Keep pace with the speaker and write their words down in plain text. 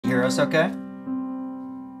hear us okay?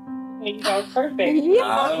 You sound perfect.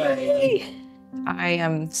 Yay! I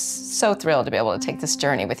am so thrilled to be able to take this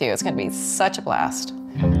journey with you. It's going to be such a blast.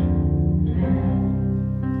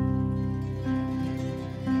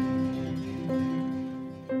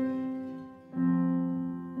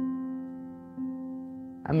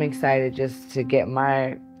 I'm excited just to get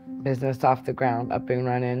my business off the ground, up and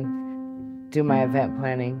running, do my event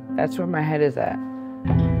planning. That's where my head is at.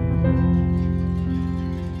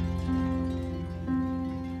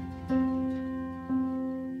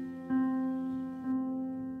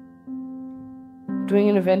 Doing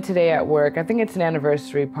an event today at work, I think it's an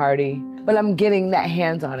anniversary party, but I'm getting that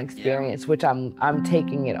hands-on experience, which I'm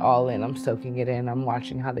taking it all in. I'm soaking it in. I'm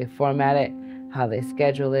watching how they format it, how they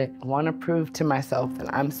schedule it. I want to prove to myself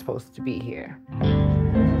that I'm supposed to be here.